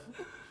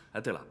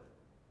哎，对了，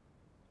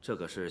这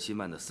可是辛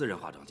曼的私人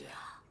化妆间，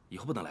以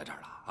后不能来这儿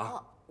了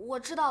啊。我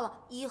知道了，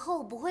以后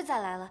我不会再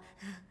来了。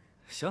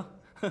行，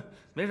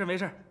没事没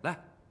事，来，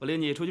我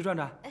领你出去转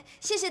转。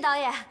谢谢导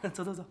演。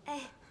走走走。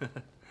哎，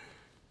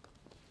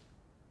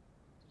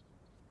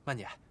曼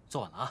姐，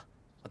坐稳了啊，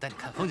我带你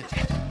看风景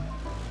去。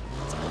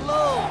走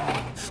喽！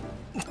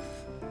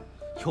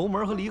油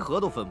门和离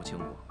合都分不清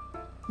楚，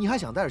你还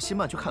想带着辛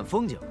曼去看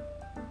风景？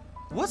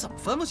我怎么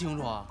分不清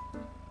楚啊？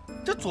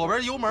这左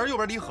边油门，右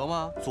边离合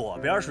吗？左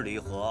边是离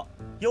合，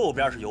右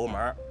边是油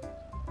门。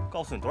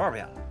告诉你多少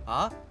遍了？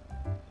啊？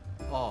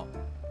哦，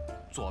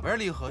左边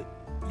离合，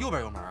右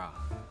边油门啊？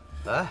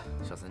哎，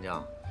小三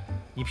江，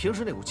你平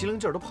时那股机灵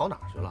劲儿都跑哪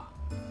儿去了？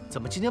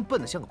怎么今天笨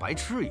得像个白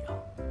痴一样？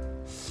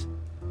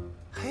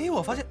嘿，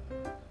我发现，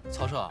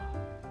曹社，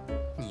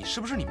你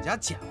是不是你们家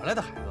捡回来的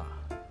孩子啊？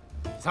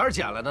你才是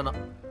捡来的呢！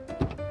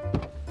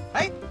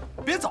哎，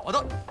别走啊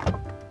都！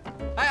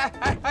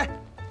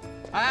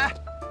哎，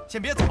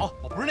先别走，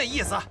我不是那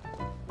意思。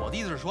我的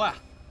意思是说呀，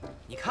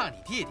你看看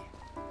你弟弟，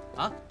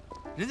啊，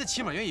人家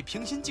起码愿意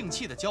平心静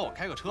气的教我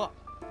开个车，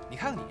你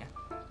看看你，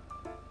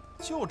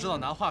就知道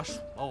拿话数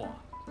落我。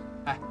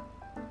哎，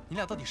你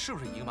俩到底是不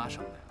是一个妈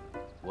生的呀？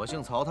我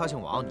姓曹，他姓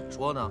王，你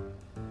说呢？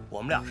我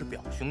们俩是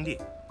表兄弟。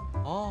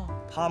哦，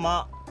他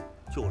妈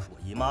就是我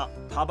姨妈，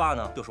他爸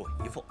呢就是我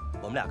姨父，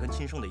我们俩跟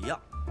亲生的一样。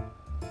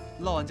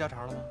唠完家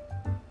常了吗？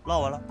唠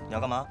完了，你要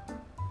干嘛？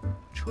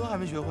车还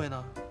没学会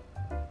呢。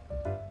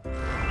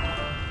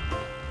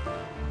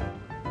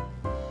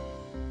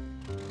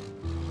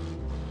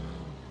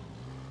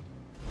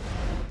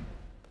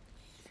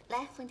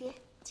来，凤蝶，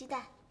鸡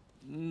蛋。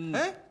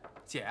哎，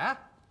姐，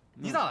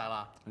你咋来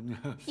了？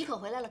一可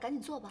回来了，赶紧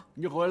坐吧。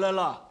你回来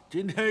了，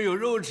今天有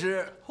肉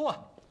吃。嚯，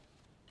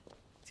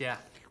姐，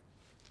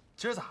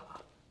今儿咋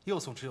了？又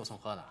送吃又送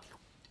喝的，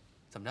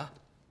怎么着？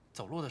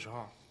走路的时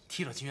候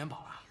踢着金元宝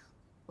了？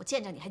我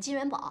见着你还金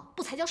元宝，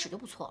不踩脚趾就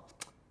不错了。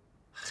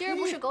今儿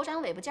不是狗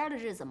长尾巴尖的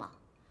日子吗？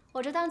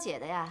我这当姐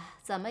的呀，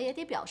怎么也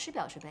得表示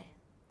表示呗。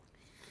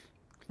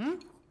嗯，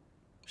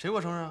谁过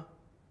生日啊？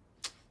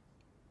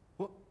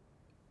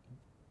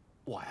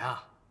我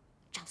呀，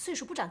长岁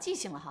数不长记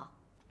性了哈。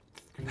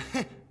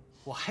嘿，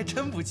我还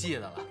真不记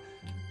得了。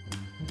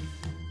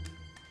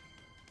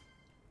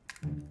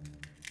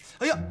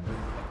哎呀，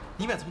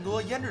你买这么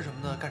多胭脂什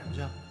么的干什么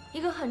去啊？一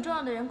个很重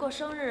要的人过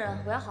生日，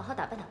我要好好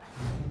打扮打扮。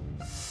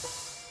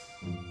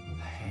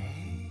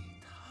哎，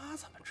他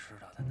怎么知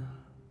道的呢？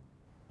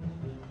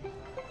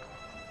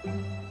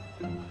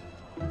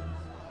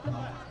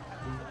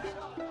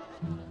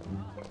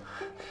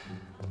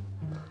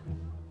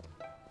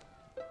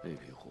那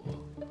匹货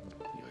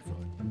你会做？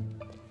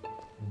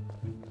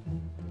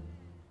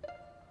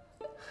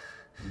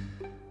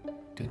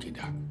盯紧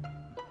点。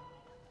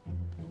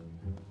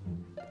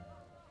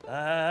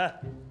哎，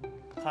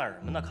看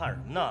什么呢？看什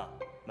么呢？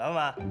买不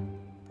买？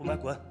不买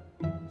滚！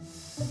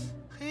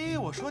嘿，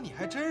我说你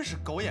还真是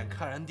狗眼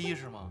看人低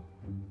是吗？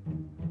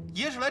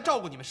爷是来照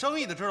顾你们生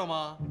意的，知道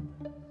吗？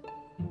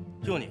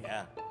就你，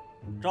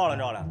照亮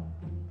照亮，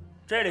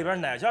这里边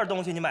哪件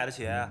东西你买得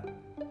起？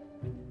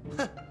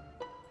哼，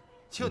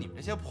就你们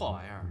这些破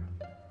玩意儿，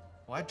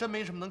我还真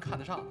没什么能看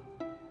得上的。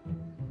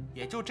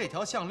也就这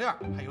条项链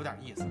还有点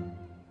意思。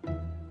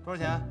多少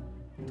钱？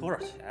多少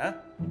钱？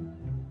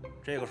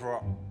这个数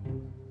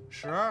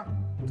，10、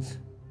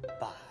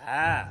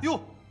100。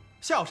哟，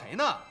吓唬谁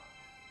呢？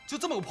就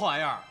这么个破玩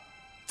意儿，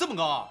这么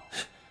高？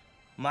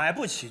买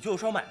不起就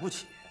说买不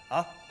起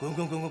啊！滚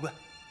滚滚滚滚！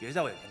别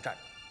在我眼前站着，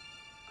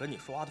跟你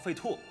说话都费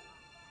吐了。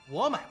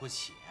我买不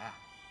起，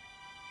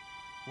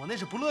我那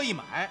是不乐意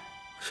买。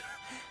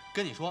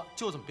跟你说，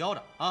就这么标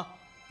着啊，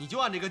你就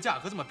按这个价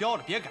格这么标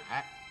着，别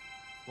改。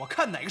我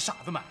看哪个傻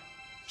子买，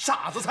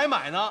傻子才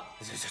买呢。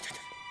这。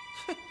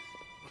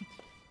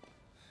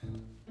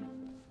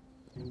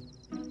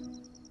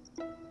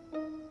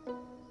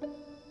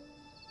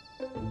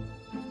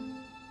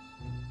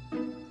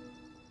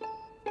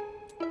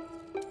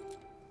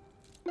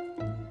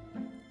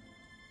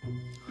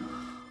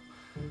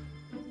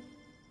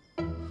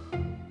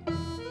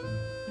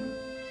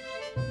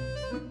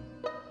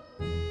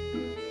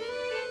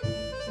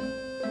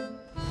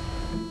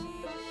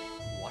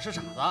我是傻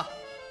子，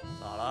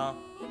咋了？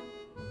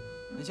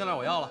那项链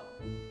我要了。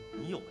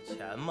你有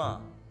钱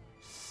吗？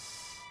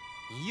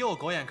你又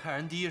狗眼看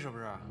人低是不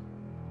是？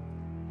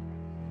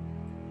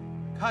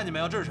看见没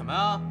有，这是什么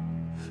呀？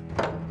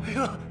哎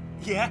呦，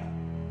爷，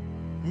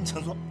您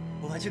请坐，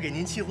我去给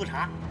您沏壶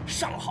茶。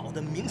上好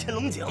的明乾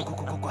龙井。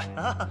滚！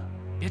啊！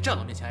别站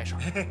我面前碍事，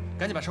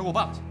赶紧把事给我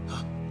办了去。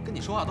跟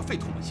你说话都费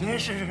吐沫星。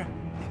是。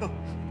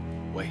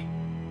喂，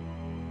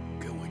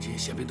给我接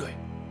宪兵队。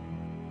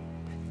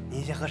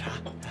您先喝茶。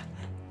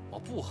我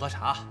不喝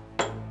茶。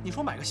你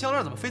说买个项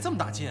链怎么费这么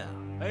大劲啊？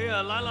哎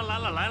呀，来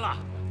了！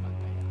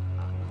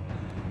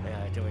哎呀，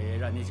这位爷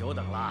让你久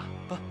等了。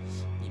不，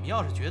你们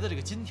要是觉得这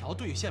个金条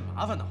兑现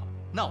麻烦的话，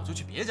那我就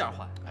去别家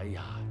换。哎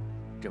呀，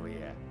这位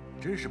爷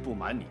真是不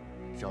瞒你，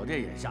小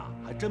店眼下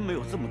还真没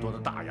有这么多的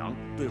大洋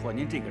兑换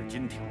您这根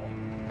金条。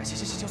哎，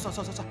行，算，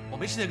我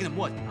没时间跟你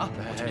磨叽啊，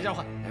我去别家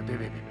换。哎，别，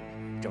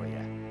这位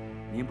爷，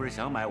您不是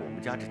想买我们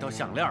家这条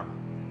项链吗？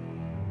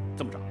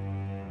这么着，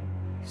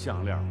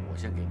项链我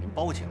先给您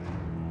包起来，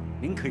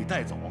您可以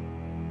带走。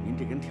您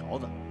这根条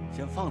子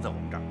先放在我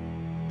们这儿，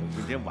等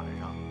今天晚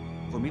上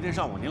或明天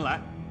上午您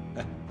来，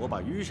哎，我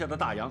把余下的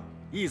大洋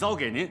一早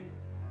给您，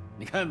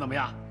你看怎么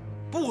样？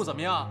不怎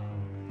么样，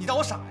你当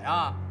我傻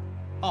呀？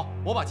哦，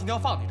我把金条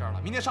放你这儿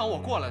了，明天上午我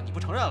过来，你不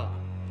承认了？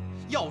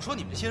要说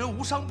你们这些人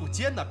无商不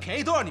奸的，便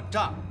宜都让你们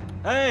占。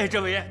哎，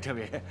这位爷，哎，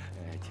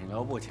请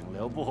留步。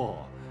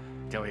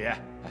这位爷，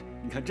哎，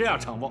你看这样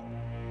成不？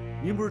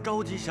您不是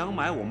着急想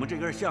买我们这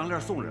根项链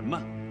送人吗？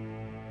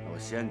那我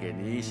先给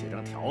您写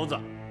张条子，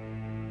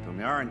等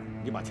明儿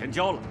你把钱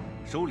交了，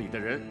手里的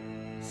人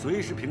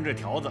随时凭这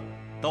条子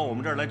到我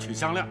们这儿来取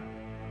项链。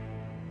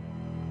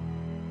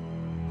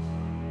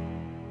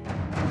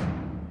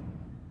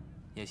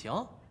也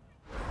行。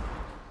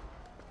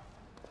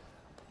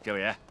这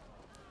位爷，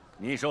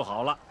您收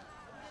好了，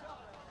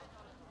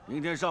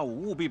明天上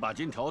午务必把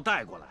金条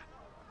带过来。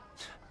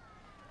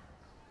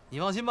你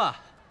放心吧，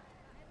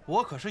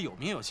我可是有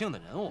名有姓的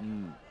人物。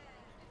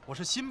我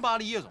是新巴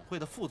黎夜总会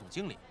的副总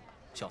经理，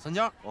小三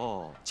江。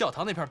哦，教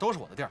堂那片都是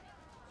我的地儿，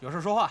有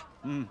事说话。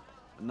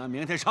那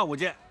明天上午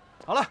见。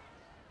好了。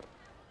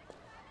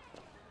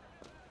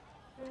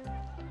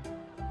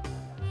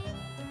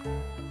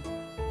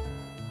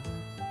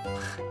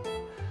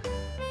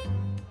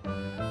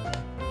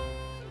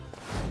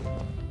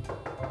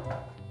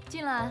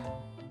进来。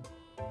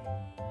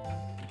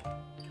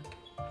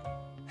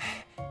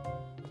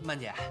曼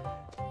姐，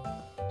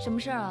什么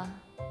事儿啊？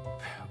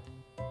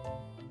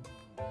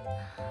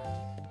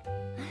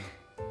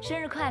生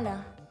日快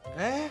乐！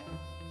哎，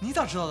你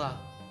咋知道的？